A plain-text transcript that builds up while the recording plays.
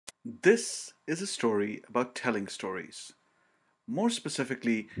This is a story about telling stories. More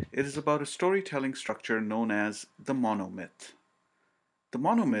specifically, it is about a storytelling structure known as the monomyth. The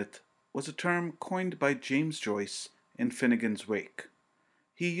monomyth was a term coined by James Joyce in Finnegan's Wake.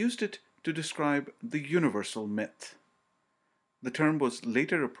 He used it to describe the universal myth. The term was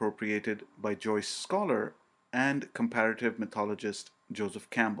later appropriated by Joyce scholar and comparative mythologist Joseph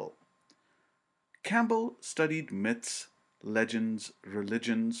Campbell. Campbell studied myths, legends,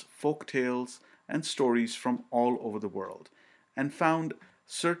 religions, folk tales, and stories from all over the world and found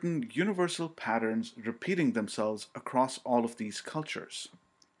certain universal patterns repeating themselves across all of these cultures.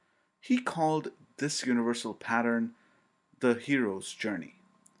 He called this universal pattern the hero's journey.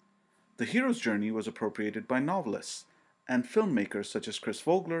 The hero's journey was appropriated by novelists and filmmakers such as Chris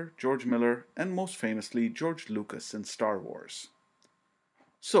Vogler, George Miller, and most famously George Lucas in Star Wars.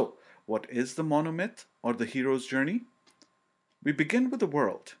 So, what is the monomyth or the hero's journey? We begin with the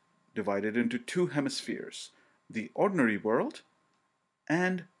world, divided into two hemispheres, the ordinary world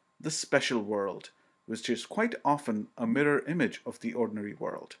and the special world, which is quite often a mirror image of the ordinary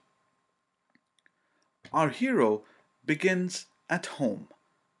world. Our hero begins at home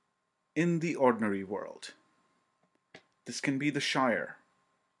in the ordinary world. This can be the Shire.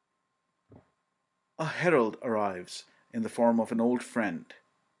 A herald arrives in the form of an old friend,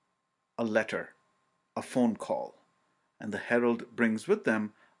 a letter, a phone call, and the herald brings with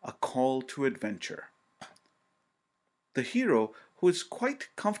them a call to adventure. The hero, who is quite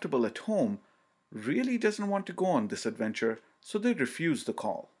comfortable at home, really doesn't want to go on this adventure, so they refuse the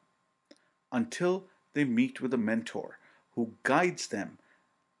call until they meet with a mentor who guides them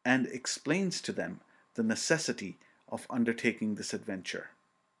and explains to them the necessity of undertaking this adventure.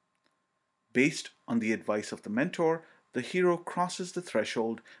 Based on the advice of the mentor, the hero crosses the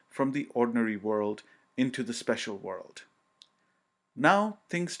threshold from the ordinary world into the special world. Now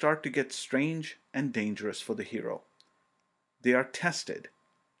things start to get strange and dangerous for the hero. They are tested,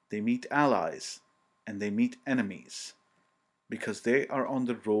 they meet allies, and they meet enemies, because they are on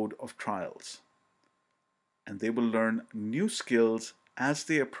the road of trials. And they will learn new skills as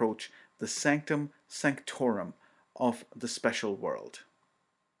they approach the sanctum sanctorum of the special world.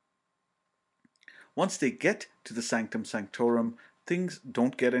 Once they get to the sanctum sanctorum, things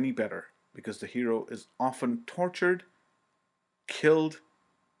don't get any better because the hero is often tortured, killed,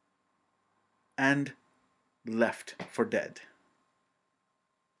 and left for dead.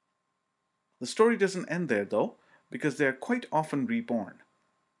 The story doesn't end there though, because they are quite often reborn.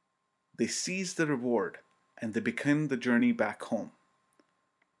 They seize the reward and they begin the journey back home.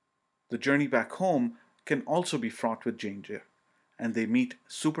 The journey back home can also be fraught with danger, and they meet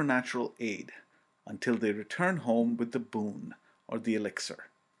supernatural aid until they return home with the boon or the elixir.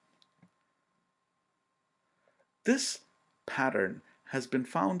 This pattern has been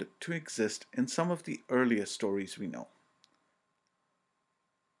found to exist in some of the earliest stories we know.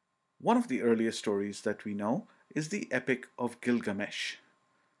 One of the earliest stories that we know is the Epic of Gilgamesh,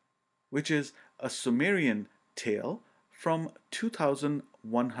 which is a Sumerian tale from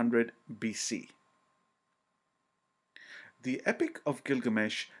 2100 BC. The Epic of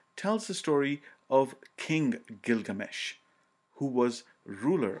Gilgamesh tells the story of King Gilgamesh, who was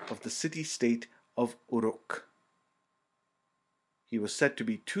ruler of the city-state of Uruk. He was said to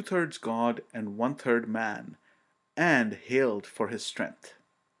be two-thirds god and one-third man, and hailed for his strength.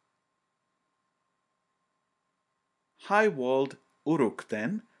 High-walled Uruk,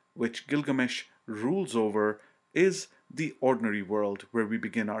 then, which Gilgamesh rules over, is the ordinary world where we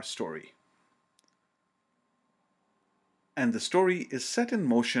begin our story. And the story is set in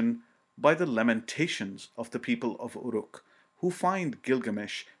motion by the lamentations of the people of Uruk, who find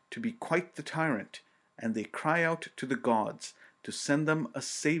Gilgamesh to be quite the tyrant, and they cry out to the gods to send them a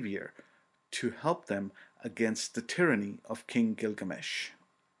savior to help them against the tyranny of King Gilgamesh.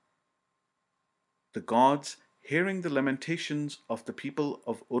 The gods, hearing the lamentations of the people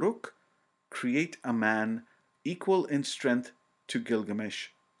of Uruk, create a man equal in strength to Gilgamesh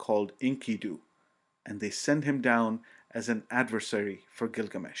called Enkidu, and they send him down as an adversary for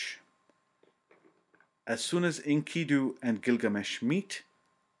Gilgamesh. As soon as Enkidu and Gilgamesh meet,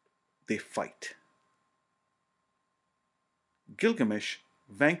 they fight. Gilgamesh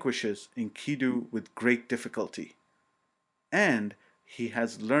vanquishes Enkidu with great difficulty, and he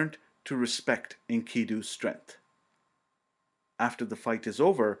has learnt to respect Enkidu's strength. After the fight is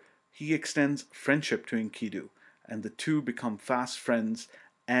over, he extends friendship to Enkidu, and the two become fast friends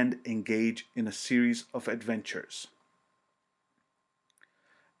and engage in a series of adventures.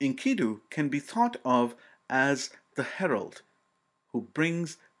 Enkidu can be thought of as the herald who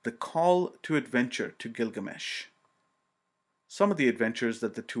brings the call to adventure to Gilgamesh. Some of the adventures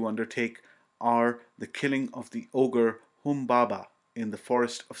that the two undertake are the killing of the ogre Humbaba in the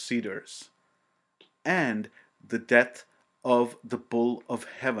Forest of Cedars and the death of the Bull of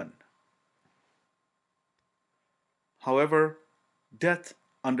Heaven. However, death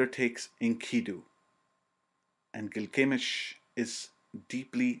undertakes Enkidu, and Gilgamesh is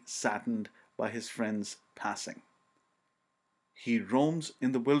deeply saddened by his friend's passing. He roams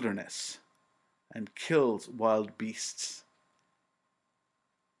in the wilderness and kills wild beasts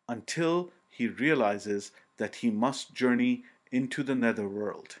until he realizes that he must journey into the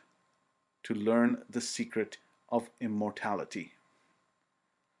netherworld to learn the secret of immortality.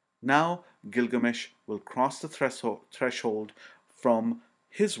 Now Gilgamesh will cross the threshold from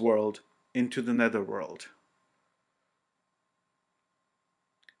his world into the netherworld.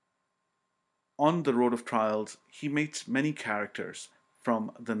 On the road of trials, he meets many characters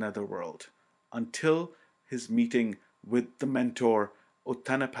from the netherworld until his meeting with the mentor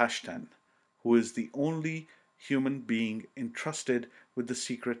Uttanapishtim, who is the only human being entrusted with the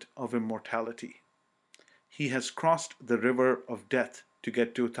secret of immortality. He has crossed the river of death to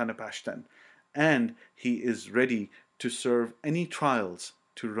get to Uttanapishtim, and he is ready to serve any trials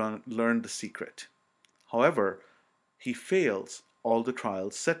to learn the secret. However, he fails all the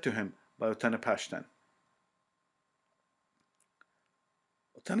trials set to him by Uttanapishtim.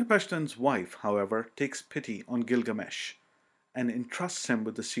 Uttanapishtim's wife, however, takes pity on Gilgamesh and entrusts him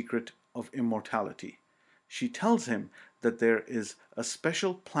with the secret of immortality. She tells him that there is a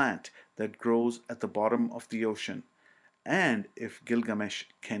special plant that grows at the bottom of the ocean, and if Gilgamesh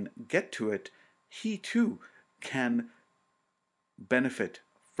can get to it, he too can benefit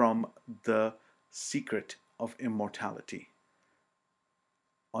from the secret of immortality.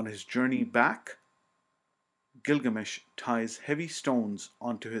 On his journey back, Gilgamesh ties heavy stones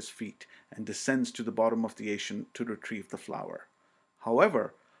onto his feet and descends to the bottom of the ocean to retrieve the flower.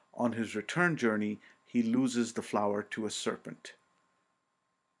 However, on his return journey, he loses the flower to a serpent.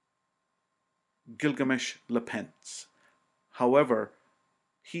 Gilgamesh laments. However,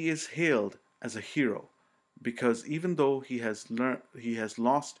 he is hailed as a hero because even though he has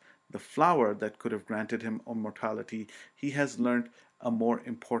lost the flower that could have granted him immortality, he has learned a more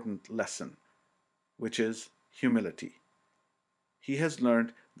important lesson, which is humility. He has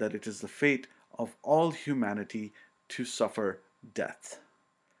learned that it is the fate of all humanity to suffer death.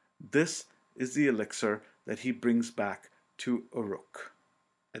 This is the elixir that he brings back to Uruk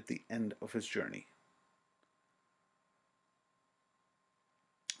at the end of his journey.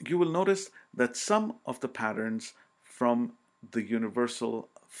 You will notice that some of the patterns from the universal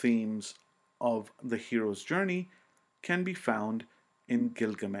themes of the hero's journey can be found in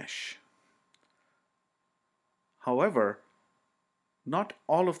Gilgamesh. However, not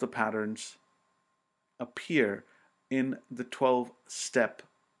all of the patterns appear in the 12-step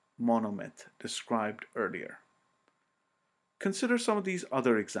monomyth described earlier. Consider some of these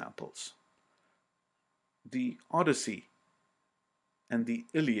other examples. The Odyssey and the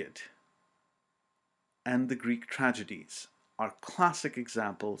Iliad and the Greek tragedies are classic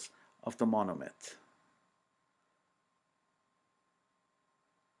examples of the monomyth.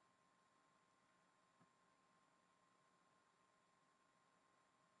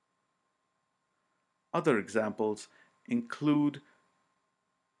 Other examples include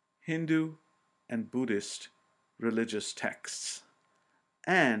Hindu and Buddhist religious texts,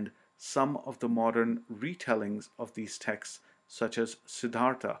 and some of the modern retellings of these texts, such as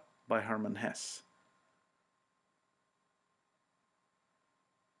Siddhartha by Hermann Hesse.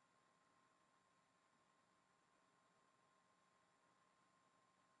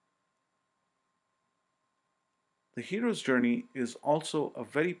 The hero's journey is also a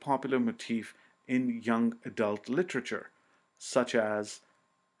very popular motif in young adult literature, such as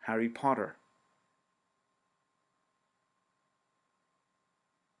Harry Potter.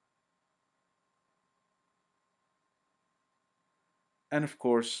 And of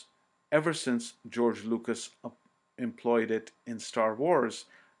course, ever since George Lucas employed it in Star Wars,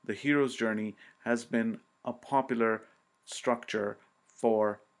 the hero's journey has been a popular structure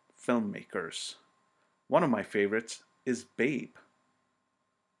for filmmakers. One of my favorites is Babe.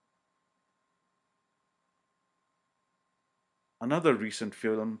 Another recent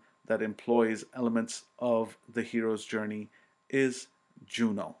film that employs elements of the hero's journey is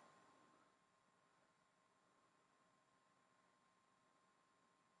Juno.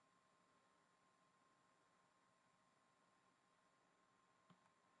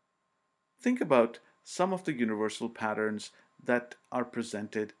 Think about some of the universal patterns that are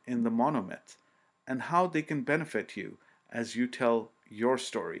presented in the monomyth and how they can benefit you as you tell your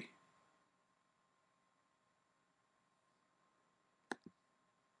story.